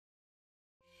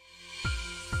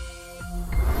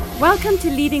Welcome to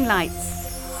Leading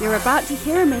Lights. You're about to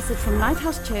hear a message from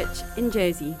Lighthouse Church in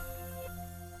Jersey.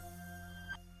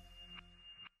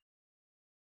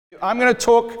 I'm going to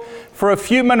talk for a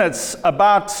few minutes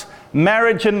about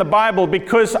marriage in the Bible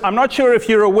because I'm not sure if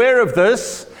you're aware of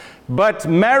this, but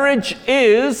marriage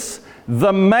is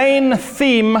the main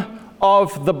theme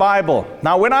of the Bible.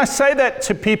 Now, when I say that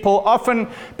to people, often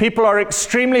people are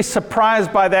extremely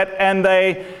surprised by that and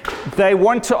they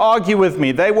want to argue with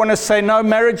me. They want to say, no,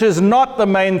 marriage is not the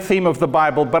main theme of the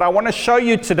Bible. But I want to show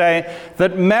you today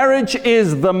that marriage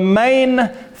is the main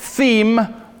theme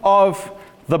of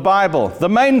the Bible, the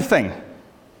main thing.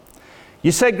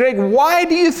 You say, Greg, why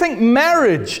do you think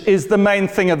marriage is the main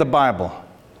thing of the Bible?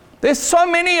 There's so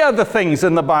many other things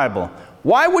in the Bible.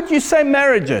 Why would you say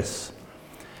marriage is?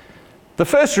 The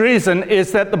first reason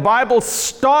is that the Bible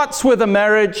starts with a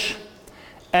marriage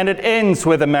and it ends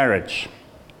with a marriage.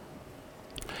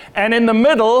 And in the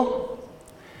middle,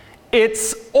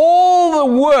 it's all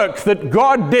the work that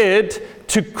God did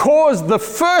to cause the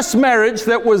first marriage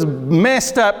that was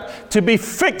messed up to be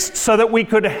fixed so that we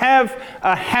could have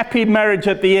a happy marriage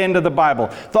at the end of the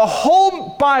Bible. The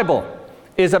whole Bible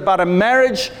is about a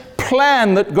marriage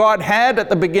plan that God had at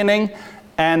the beginning,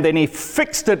 and then He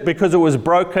fixed it because it was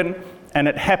broken, and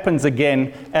it happens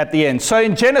again at the end. So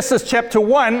in Genesis chapter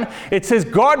 1, it says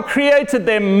God created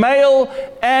them male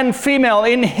and female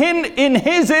in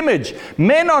His image.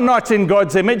 Men are not in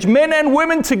God's image. Men and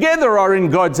women together are in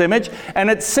God's image. And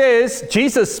it says,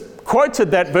 Jesus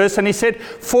quoted that verse and He said,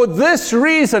 for this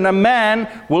reason a man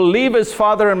will leave his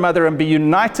father and mother and be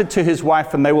united to his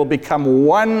wife, and they will become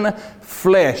one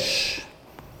flesh.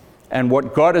 And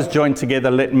what God has joined together,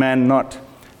 let man not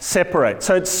separate.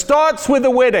 So it starts with a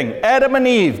wedding, Adam and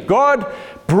Eve. God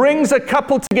brings a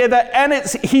couple together, and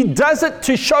He does it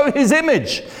to show His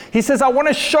image. He says, I want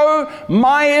to show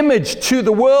my image to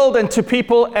the world and to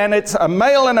people, and it's a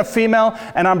male and a female,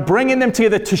 and I'm bringing them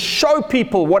together to show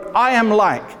people what I am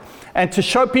like, and to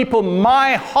show people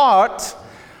my heart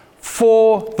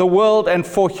for the world and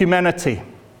for humanity.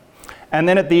 And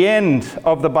then at the end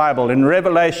of the Bible, in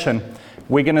Revelation,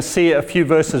 we're going to see a few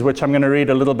verses which I'm going to read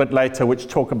a little bit later which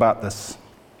talk about this.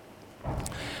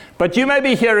 But you may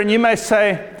be here and you may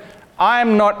say,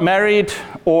 I'm not married,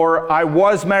 or I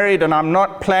was married and I'm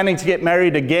not planning to get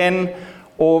married again,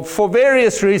 or for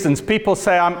various reasons people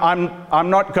say I'm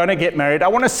not going to get married. I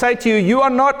want to say to you, you are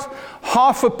not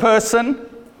half a person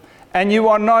and you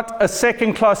are not a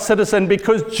second-class citizen,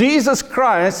 because Jesus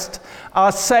Christ,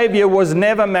 our Savior, was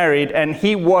never married, and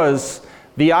He was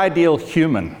the ideal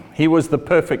human. He was the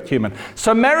perfect human.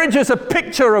 So marriage is a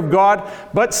picture of God,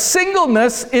 but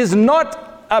singleness is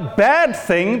not a bad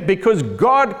thing, because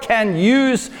God can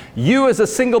use you as a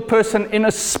single person in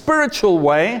a spiritual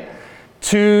way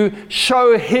to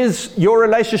show your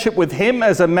relationship with Him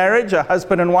as a marriage, a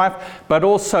husband and wife, but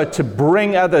also to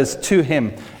bring others to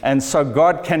Him. And so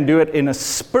God can do it in a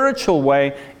spiritual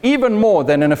way, even more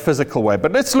than in a physical way.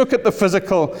 But let's look at the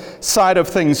physical side of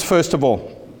things first of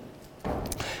all.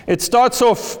 It starts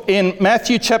off in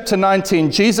Matthew chapter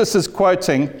 19. Jesus is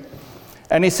quoting,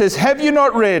 and He says, have you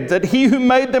not read that He who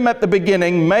made them at the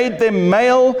beginning made them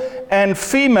male and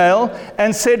female,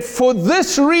 and said, for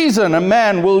this reason a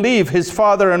man will leave his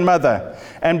father and mother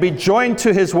and be joined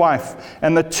to his wife,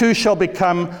 and the two shall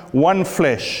become one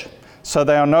flesh. So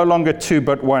they are no longer two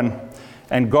but one.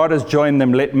 And God has joined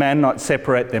them, let man not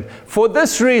separate them. For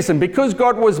this reason, because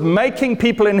God was making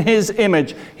people in His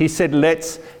image, He said,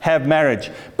 let's have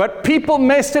marriage. But people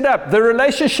messed it up. The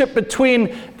relationship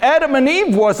between Adam and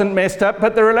Eve wasn't messed up,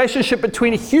 but the relationship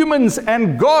between humans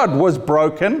and God was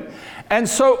broken. And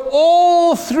so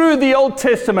all through the Old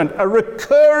Testament, a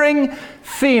recurring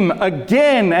theme,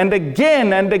 again and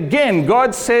again and again,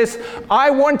 God says, I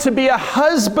want to be a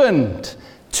husband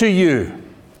to you.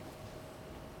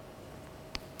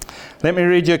 Let me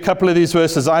read you a couple of these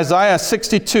verses. Isaiah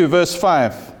 62, verse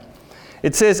 5.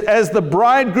 It says, as the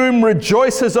bridegroom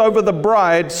rejoices over the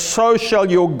bride, so shall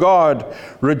your God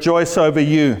rejoice over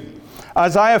you.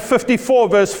 Isaiah 54,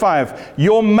 verse 5.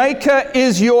 Your Maker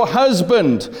is your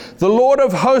husband. The Lord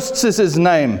of hosts is His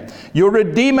name. Your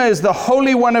Redeemer is the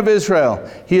Holy One of Israel.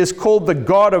 He is called the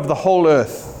God of the whole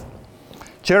earth.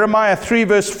 Jeremiah 3,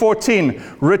 verse 14.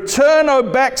 Return, O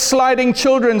backsliding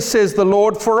children, says the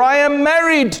Lord, for I am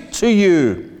married to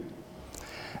you.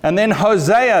 And then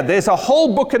Hosea, there's a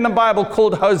whole book in the Bible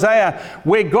called Hosea,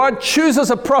 where God chooses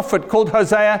a prophet called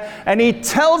Hosea, and He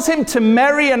tells him to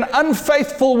marry an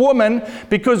unfaithful woman,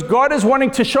 because God is wanting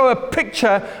to show a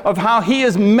picture of how He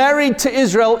is married to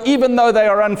Israel, even though they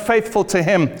are unfaithful to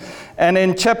Him. And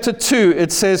in chapter 2,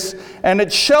 it says, "And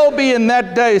it shall be in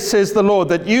that day, says the Lord,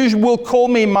 that you will call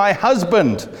me my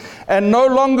husband, and no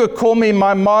longer call me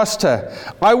my master.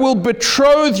 I will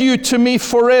betroth you to me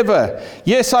forever.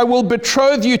 Yes, I will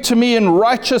betroth you to me in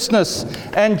righteousness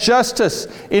and justice,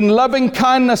 in loving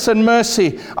kindness and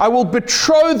mercy. I will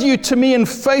betroth you to me in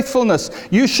faithfulness.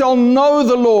 You shall know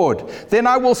the Lord. Then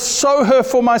I will sow her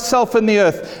for myself in the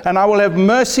earth, and I will have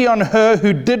mercy on her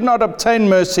who did not obtain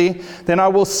mercy. Then I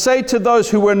will say to those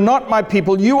who were not my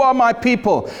people, you are my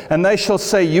people, and they shall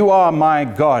say, you are my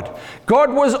God."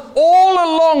 God was all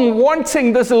along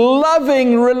wanting this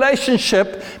loving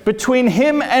relationship between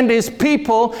him and his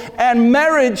people, and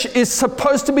marriage is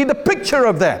supposed to be the picture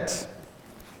of that.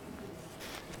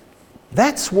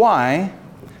 That's why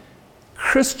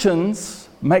Christians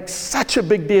make such a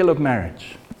big deal of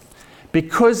marriage,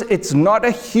 because it's not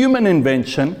a human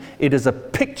invention, it is a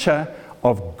picture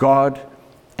of God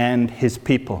and his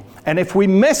people. And if we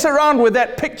mess around with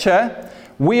that picture,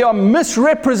 we are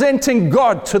misrepresenting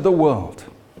God to the world.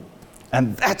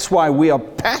 And that's why we are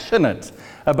passionate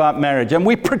about marriage, and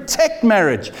we protect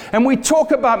marriage, and we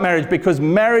talk about marriage, because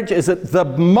marriage is the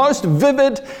most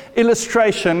vivid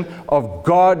illustration of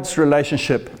God's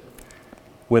relationship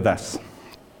with us.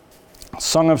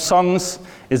 Song of Songs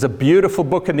is a beautiful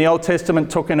book in the Old Testament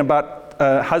talking about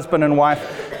husband and wife,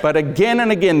 but again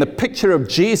and again the picture of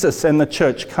Jesus and the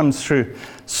church comes through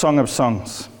Song of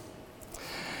Songs.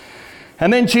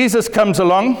 And then Jesus comes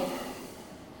along,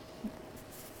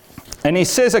 and he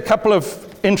says a couple of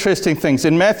interesting things.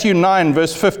 In Matthew 9,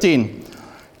 verse 15,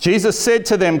 Jesus said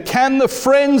to them, "Can the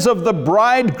friends of the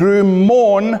bridegroom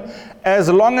mourn as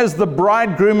long as the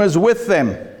bridegroom is with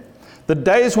them? The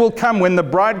days will come when the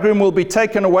bridegroom will be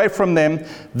taken away from them,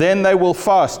 then they will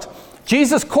fast."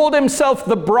 Jesus called himself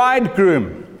the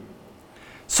bridegroom.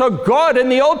 So God in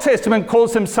the Old Testament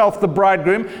calls himself the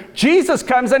bridegroom. Jesus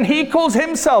comes and he calls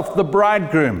himself the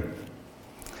bridegroom.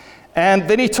 And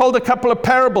then he told a couple of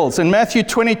parables. In Matthew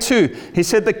 22, he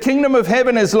said, "The kingdom of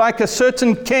heaven is like a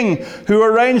certain king who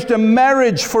arranged a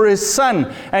marriage for his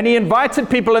son. And he invited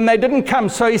people and they didn't come.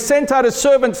 So he sent out his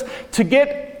servants to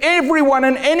get everyone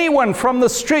and anyone from the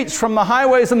streets, from the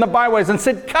highways and the byways, and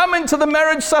said, 'Come into the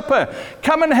marriage supper.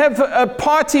 Come and have a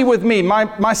party with me.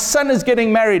 My son is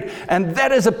getting married.'" And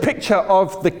that is a picture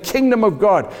of the kingdom of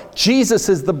God. Jesus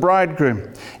is the bridegroom.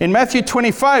 In Matthew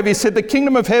 25, he said, "The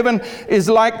kingdom of heaven is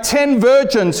like 10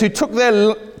 virgins who took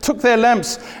their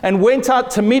lamps and went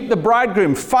out to meet the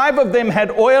bridegroom. 5 of them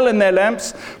had oil in their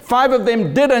lamps, 5 of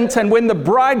them didn't, and when the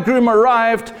bridegroom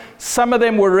arrived, some of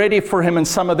them were ready for him and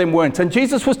some of them weren't." And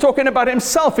Jesus was talking about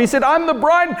himself. He said, "I'm the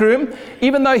bridegroom,"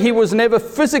 even though he was never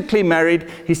physically married.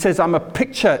 He says, "I'm a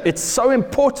picture." It's so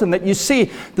important that you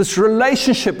see this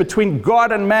relationship between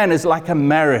God and man is like a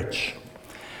marriage.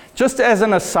 Just as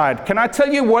an aside, can I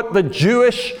tell you what the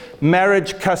Jewish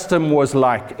marriage custom was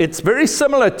like? It's very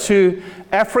similar to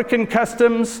African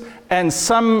customs and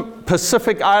some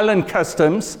Pacific Island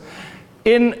customs.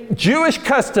 In Jewish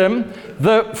custom,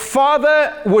 the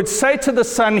father would say to the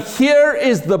son, "Here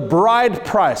is the bride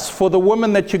price for the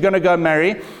woman that you're going to go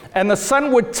marry." And the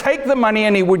son would take the money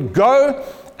and he would go,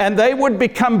 and they would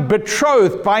become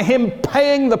betrothed by him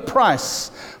paying the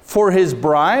price for his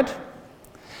bride.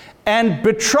 And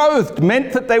betrothed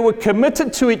meant that they were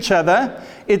committed to each other.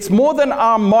 It's more than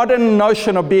our modern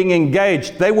notion of being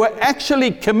engaged. They were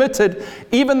actually committed,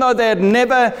 even though they had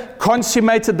never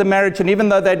consummated the marriage, and even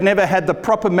though they'd never had the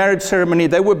proper marriage ceremony.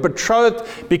 They were betrothed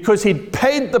because he'd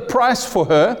paid the price for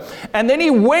her. And then he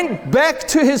went back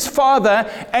to his father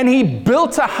and he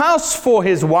built a house for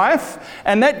his wife.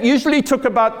 And that usually took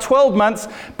about 12 months.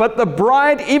 But the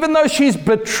bride, even though she's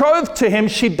betrothed to him,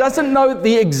 she doesn't know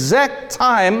the exact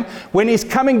time when he's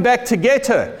coming back to get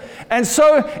her. And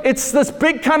so it's this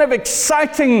big kind of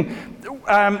exciting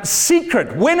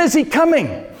secret. When is he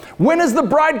coming? When is the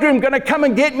bridegroom going to come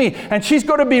and get me? And she's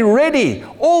got to be ready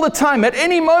all the time. At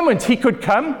any moment he could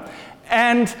come.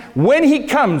 And when he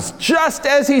comes, just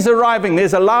as he's arriving,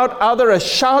 there's allowed either a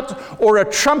shout or a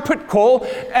trumpet call,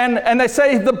 and they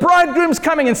say, "The bridegroom's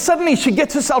coming," and suddenly she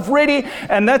gets herself ready,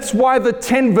 and that's why the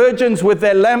 10 virgins with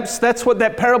their lamps, that's what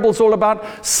that parable's all about.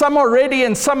 Some are ready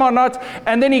and some are not,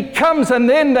 and then he comes, and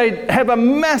then they have a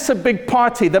massive big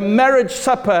party, the marriage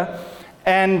supper,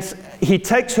 and he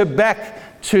takes her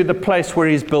back to the place where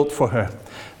he's built for her.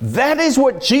 That is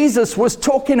what Jesus was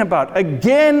talking about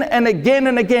again and again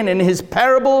and again in his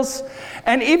parables,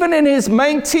 and even in his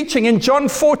main teaching in John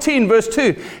 14 verse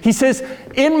 2. He says,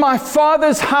 "In my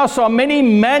Father's house are many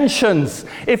mansions.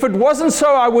 If it wasn't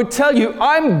so, I would tell you,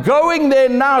 I'm going there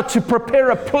now to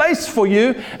prepare a place for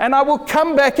you, and I will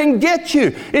come back and get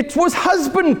you." It was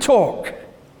husband talk.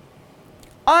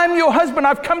 I'm your husband.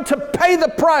 I've come to pay the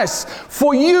price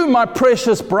for you, my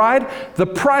precious bride. The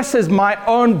price is my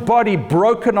own body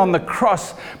broken on the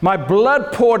cross, my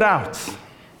blood poured out.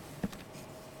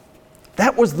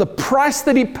 That was the price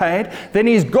that he paid. Then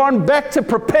he's gone back to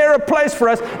prepare a place for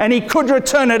us, and he could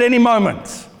return at any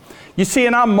moment. You see,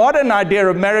 in our modern idea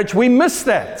of marriage, we miss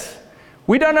that.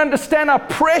 We don't understand how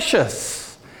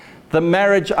precious the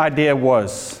marriage idea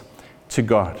was to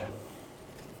God.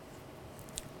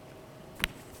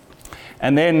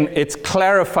 And then it's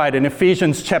clarified in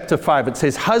Ephesians chapter 5. It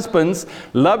says, husbands,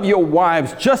 love your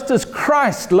wives just as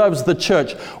Christ loves the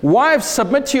church. Wives,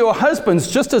 submit to your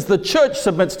husbands just as the church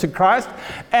submits to Christ.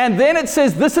 And then it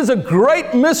says, this is a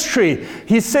great mystery.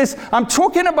 He says, I'm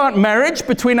talking about marriage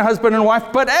between a husband and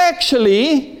wife, but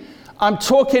actually, I'm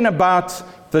talking about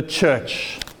the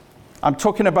church. I'm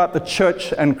talking about the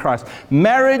church and Christ.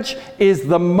 Marriage is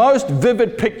the most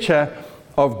vivid picture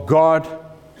of God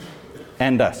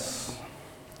and us.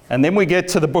 And then we get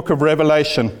to the book of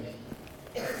Revelation.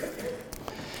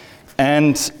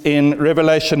 And in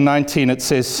Revelation 19 it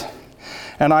says,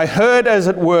 and I heard as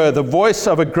it were the voice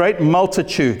of a great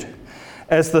multitude,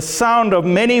 as the sound of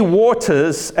many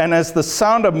waters, and as the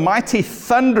sound of mighty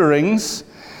thunderings.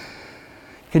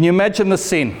 Can you imagine the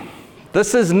scene?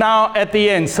 This is now at the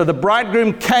end. So the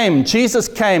bridegroom came, Jesus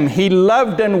came, he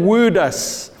loved and wooed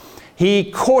us.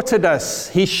 He courted us.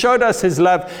 He showed us his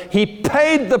love. He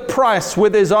paid the price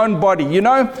with his own body. You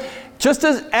know, just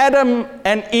as Adam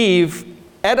and Eve,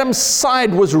 Adam's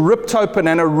side was ripped open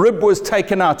and a rib was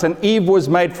taken out and Eve was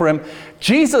made for him.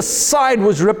 Jesus' side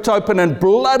was ripped open and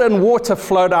blood and water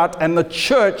flowed out, and the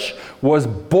church was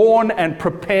born and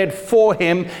prepared for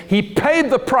him. He paid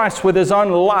the price with his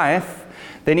own life.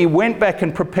 Then he went back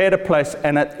and prepared a place,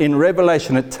 and in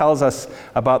Revelation it tells us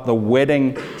about the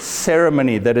wedding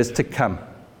ceremony that is to come.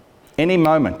 Any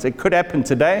moment. It could happen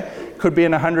today, could be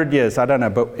in 100 years, I don't know,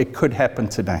 but it could happen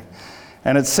today.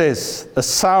 And it says, a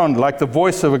sound like the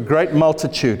voice of a great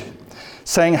multitude,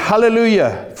 saying,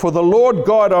 hallelujah, for the Lord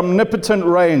God omnipotent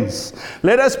reigns.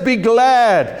 Let us be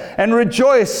glad and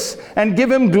rejoice and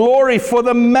give him glory, for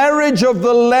the marriage of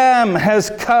the Lamb has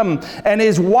come, and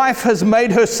his wife has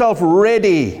made herself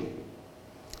ready.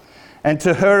 And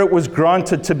to her it was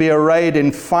granted to be arrayed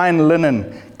in fine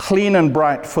linen, clean and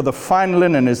bright, for the fine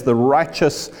linen is the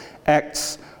righteous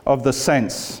acts of the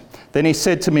saints. Then he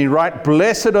said to me, write,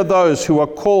 blessed are those who are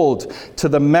called to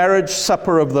the marriage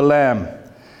supper of the Lamb.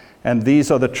 And these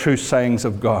are the true sayings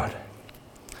of God.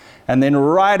 And then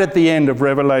right at the end of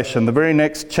Revelation, the very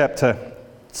next chapter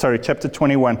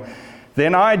 21.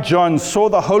 Then I, John, saw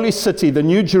the holy city, the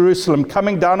new Jerusalem,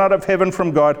 coming down out of heaven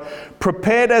from God,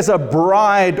 prepared as a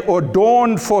bride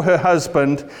adorned for her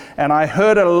husband. And I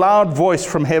heard a loud voice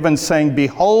from heaven saying,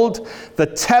 behold, the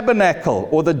tabernacle,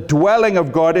 or the dwelling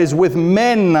of God, is with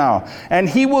men now. And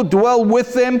he will dwell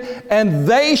with them, and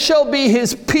they shall be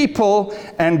his people,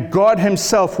 and God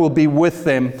himself will be with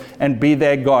them and be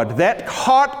their God. That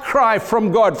heart cry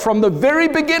from God from the very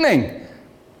beginning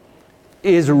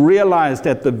is realized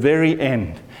at the very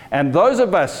end. And those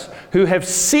of us who have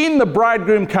seen the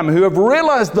bridegroom come, who have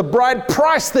realized the bride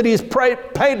price that he's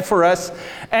paid for us,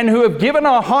 and who have given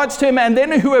our hearts to him, and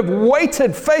then who have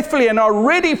waited faithfully and are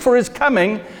ready for his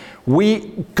coming, we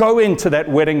go into that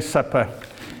wedding supper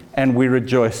and we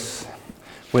rejoice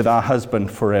with our husband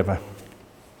forever.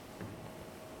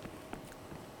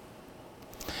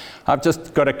 I've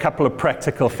just got a couple of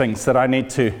practical things that I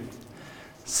need to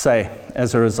say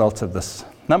as a result of this.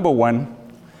 Number one,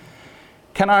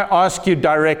 can I ask you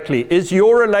directly, is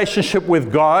your relationship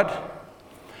with God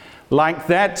like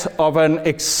that of an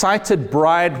excited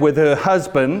bride with her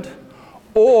husband,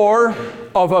 or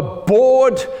of a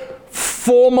bored,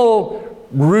 formal,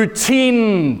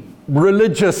 routine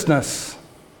religiousness?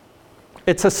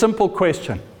 It's a simple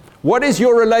question. What is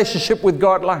your relationship with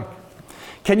God like?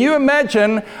 Can you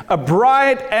imagine a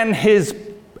bride and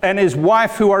his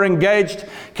wife who are engaged?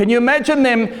 Can you imagine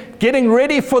them getting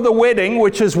ready for the wedding,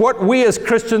 which is what we as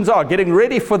Christians are, getting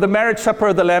ready for the marriage supper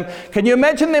of the Lamb? Can you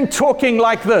imagine them talking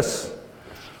like this?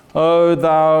 O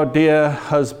thou dear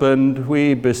husband,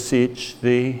 we beseech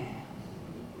thee.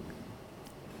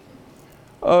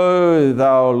 O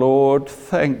thou Lord,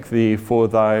 thank thee for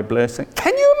thy blessing.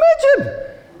 Can you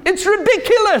imagine? It's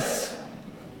ridiculous.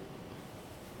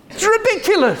 It's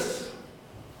ridiculous.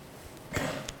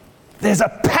 There's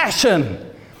a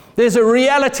passion, there's a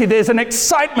reality, there's an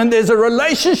excitement, there's a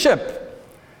relationship.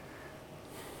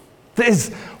 There's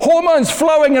hormones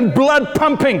flowing and blood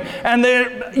pumping, and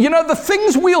the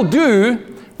things we'll do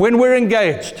when we're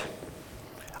engaged.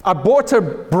 I bought a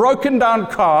broken down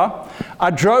car. I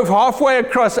drove halfway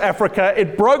across Africa.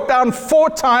 It broke down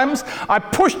 4 times. I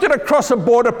pushed it across a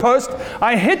border post.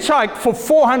 I hitchhiked for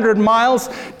 400 miles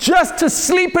just to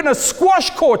sleep in a squash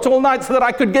court all night so that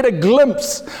I could get a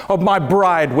glimpse of my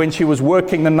bride when she was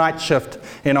working the night shift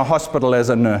in a hospital as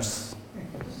a nurse.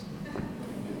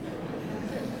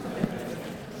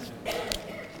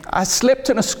 I slept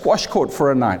in a squash court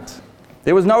for a night.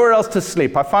 There was nowhere else to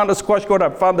sleep. I found a squash court. I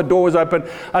found the door was open.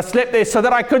 I slept there so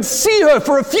that I could see her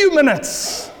for a few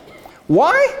minutes.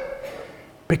 Why?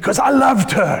 Because I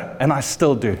loved her, and I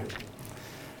still do.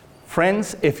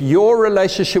 Friends, if your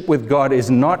relationship with God is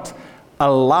not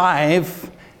alive,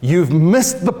 you've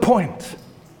missed the point.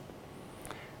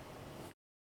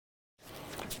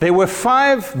 There were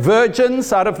 5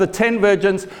 virgins out of the 10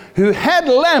 virgins who had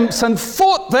lamps and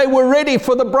thought they were ready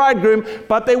for the bridegroom,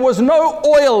 but there was no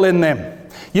oil in them.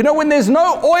 You know, when there's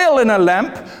no oil in a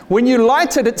lamp, when you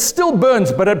light it, it still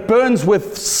burns, but it burns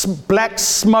with black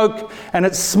smoke and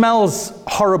it smells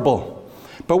horrible.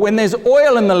 But when there's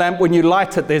oil in the lamp, when you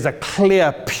light it, there's a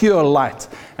clear, pure light,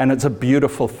 and it's a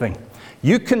beautiful thing.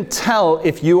 You can tell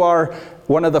if you are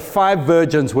one of the 5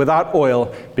 virgins without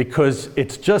oil because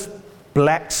it's just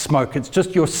black smoke. It's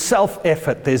just your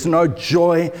self-effort. There's no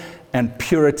joy and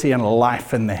purity and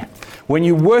life in there. When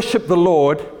you worship the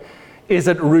Lord, is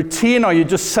it routine? Are you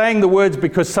just saying the words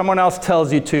because someone else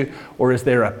tells you to? Or is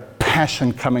there a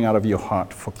passion coming out of your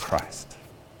heart for Christ?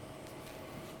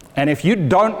 And if you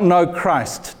don't know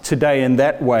Christ today in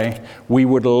that way, we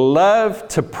would love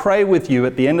to pray with you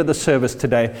at the end of the service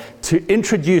today to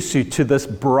introduce you to this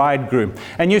bridegroom.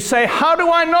 And you say, how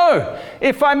do I know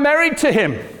if I'm married to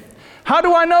him? How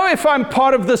do I know if I'm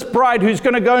part of this bride who's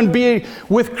going to go and be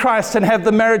with Christ and have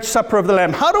the marriage supper of the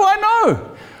Lamb? How do I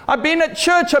know? I've been at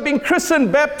church, I've been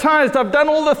christened, baptized, I've done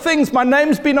all the things, my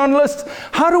name's been on lists.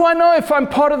 How do I know if I'm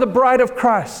part of the bride of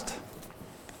Christ?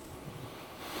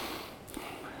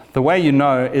 The way you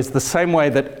know is the same way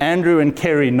that Andrew and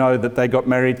Kerry know that they got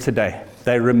married today.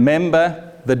 They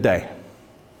remember the day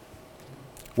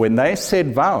when they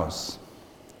said vows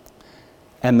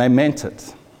and they meant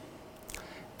it.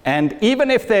 And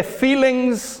even if their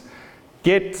feelings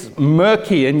get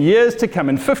murky in years to come,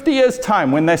 in 50 years'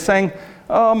 time, when they're saying,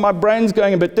 oh, my brain's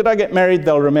going a bit, did I get married?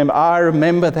 They'll remember, I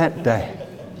remember that day.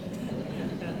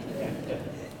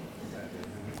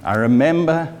 I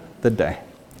remember the day.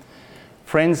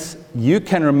 Friends, you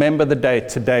can remember the day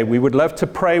today. We would love to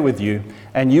pray with you,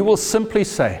 and you will simply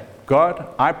say,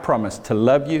 God, I promise to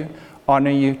love you,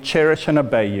 honor you, cherish and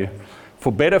obey you,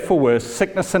 for better, for worse,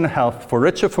 sickness and health, for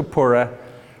richer, for poorer,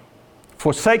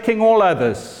 forsaking all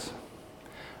others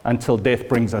until death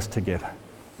brings us together.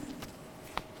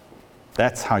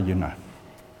 That's how you know.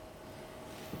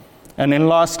 And then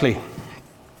lastly,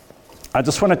 I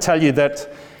just want to tell you that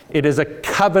it is a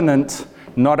covenant,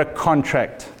 not a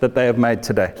contract that they have made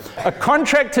today. A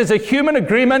contract is a human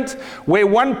agreement where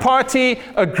one party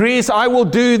agrees, I will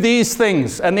do these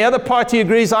things, and the other party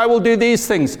agrees, I will do these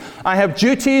things. I have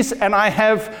duties and I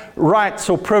have rights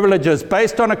or privileges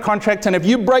based on a contract, and if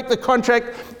you break the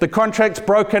contract's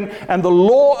broken, and the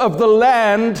law of the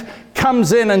land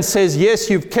comes in and says, yes,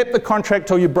 you've kept the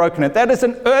contract or you've broken it. That is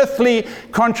an earthly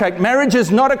contract. Marriage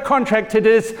is not a contract, it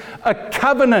is a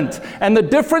covenant. And the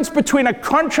difference between a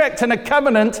contract and a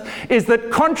covenant is that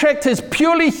contract is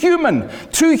purely human.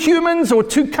 2 humans or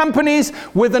 2 companies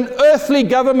with an earthly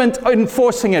government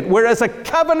enforcing it. Whereas a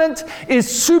covenant is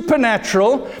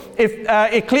supernatural. If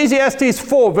Ecclesiastes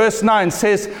 4 verse 9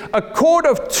 says, a cord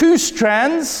of 2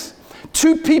 strands,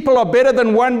 2 people are better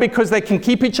than one because they can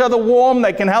keep each other warm,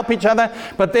 they can help each other.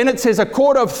 But then it says a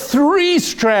cord of 3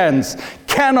 strands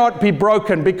cannot be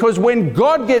broken, because when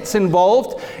God gets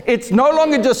involved, it's no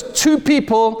longer just 2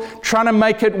 people trying to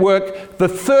make it work. The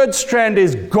 3rd strand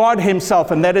is God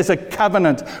himself, and that is a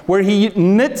covenant where he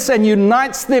knits and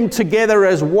unites them together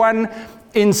as one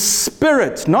in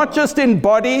spirit, not just in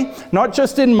body, not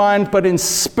just in mind, but in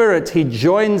spirit. He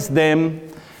joins them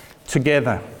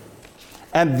together.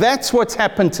 And that's what's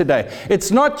happened today.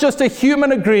 It's not just a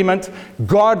human agreement.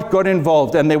 God got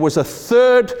involved, and there was a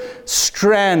 3rd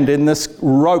strand in this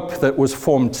rope that was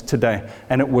formed today,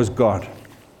 and it was God.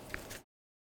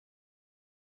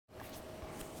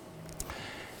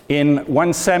 In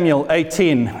 1 Samuel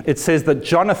 18, it says that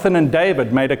Jonathan and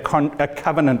David made a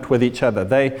covenant with each other.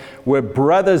 They were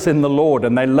brothers in the Lord,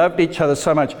 and they loved each other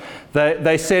so much.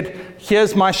 They said,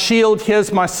 here's my shield,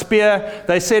 here's my spear.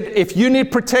 They said, if you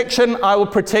need protection, I will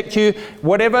protect you.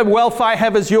 Whatever wealth I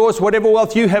have is yours, whatever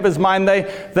wealth you have is mine.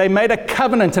 They made a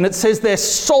covenant, and it says their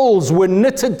souls were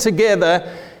knitted together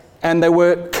and they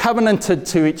were covenanted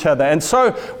to each other. And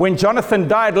so when Jonathan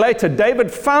died later,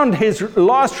 David found his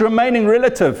last remaining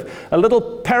relative, a little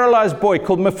paralyzed boy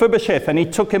called Mephibosheth, and he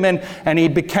took him in and he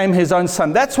became his own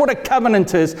son. That's what a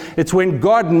covenant is. It's when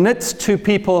God knits two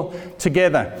people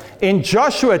together. In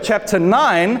Joshua chapter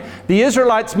 9, the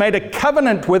Israelites made a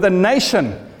covenant with a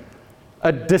nation,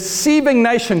 a deceiving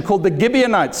nation called the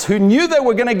Gibeonites, who knew they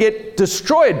were going to get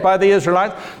destroyed by the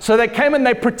Israelites. So they came and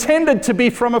they pretended to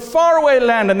be from a faraway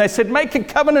land, and they said, make a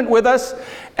covenant with us.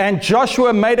 And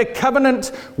Joshua made a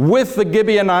covenant with the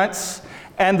Gibeonites.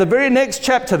 And the very next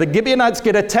chapter, the Gibeonites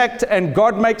get attacked, and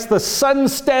God makes the sun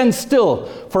stand still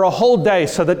for a whole day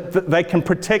so that they can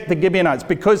protect the Gibeonites,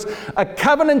 because a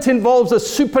covenant involves a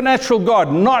supernatural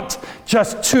God, not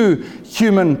just two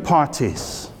human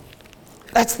parties.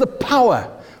 That's the power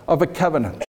of a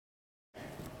covenant.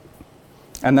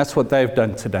 And that's what they've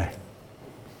done today.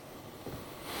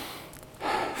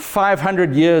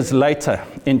 500 years later,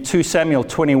 in 2 Samuel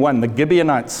 21, the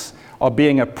Gibeonites are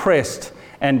being oppressed.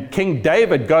 And King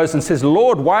David goes and says,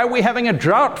 Lord, why are we having a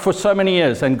drought for so many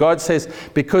years? And God says,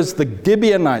 because the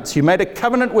Gibeonites, you made a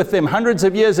covenant with them hundreds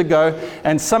of years ago,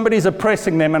 and somebody's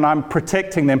oppressing them, and I'm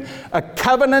protecting them. A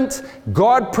covenant,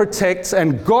 God protects,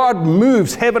 and God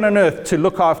moves heaven and earth to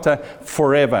look after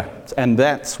forever. And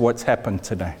that's what's happened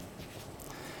today.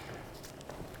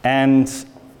 And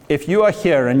if you are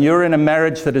here and you're in a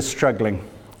marriage that is struggling,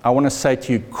 I want to say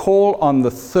to you, call on the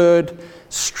third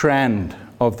strand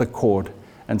of the cord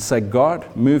and say,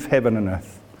 God, move heaven and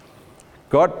earth.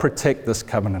 God, protect this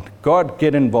covenant. God,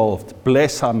 get involved.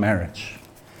 Bless our marriage.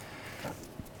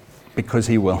 Because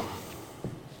He will.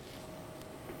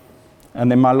 And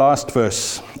then my last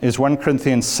verse is 1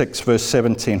 Corinthians 6, verse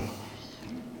 17.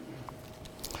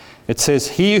 It says,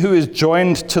 He who is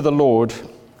joined to the Lord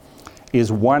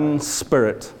is one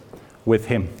spirit with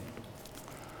Him.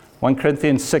 1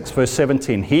 Corinthians 6, verse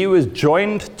 17. He who is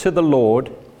joined to the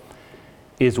Lord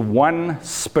is one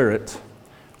spirit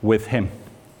with Him.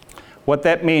 What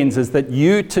that means is that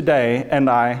you today and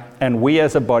I and we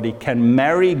as a body can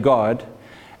marry God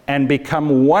and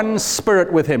become one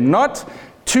spirit with Him. Not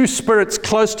two spirits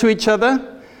close to each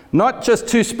other, not just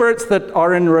two spirits that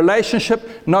are in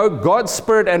relationship. No, God's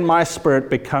spirit and my spirit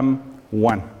become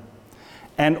one.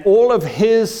 And all of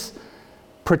His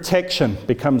protection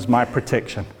becomes my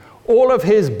protection. All of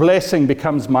His blessing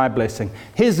becomes my blessing.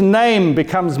 His name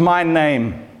becomes my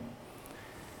name.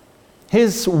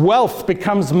 His wealth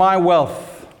becomes my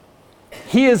wealth.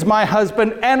 He is my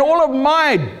husband, and all of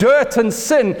my dirt and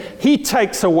sin He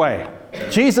takes away.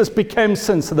 Jesus became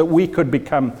sin so that we could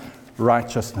become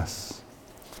righteousness.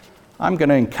 I'm going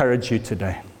to encourage you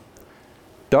today.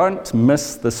 Don't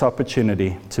miss this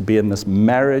opportunity to be in this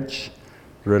marriage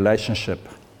relationship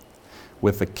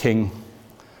with the King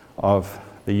of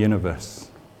the universe.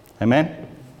 Amen?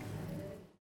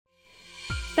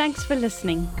 Thanks for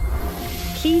listening.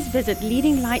 Please visit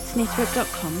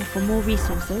leadinglightsnetwork.com for more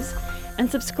resources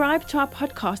and subscribe to our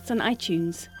podcasts on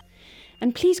iTunes.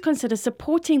 And please consider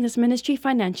supporting this ministry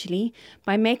financially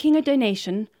by making a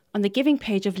donation on the giving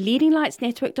page of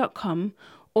leadinglightsnetwork.com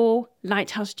or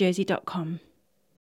lighthousejersey.com.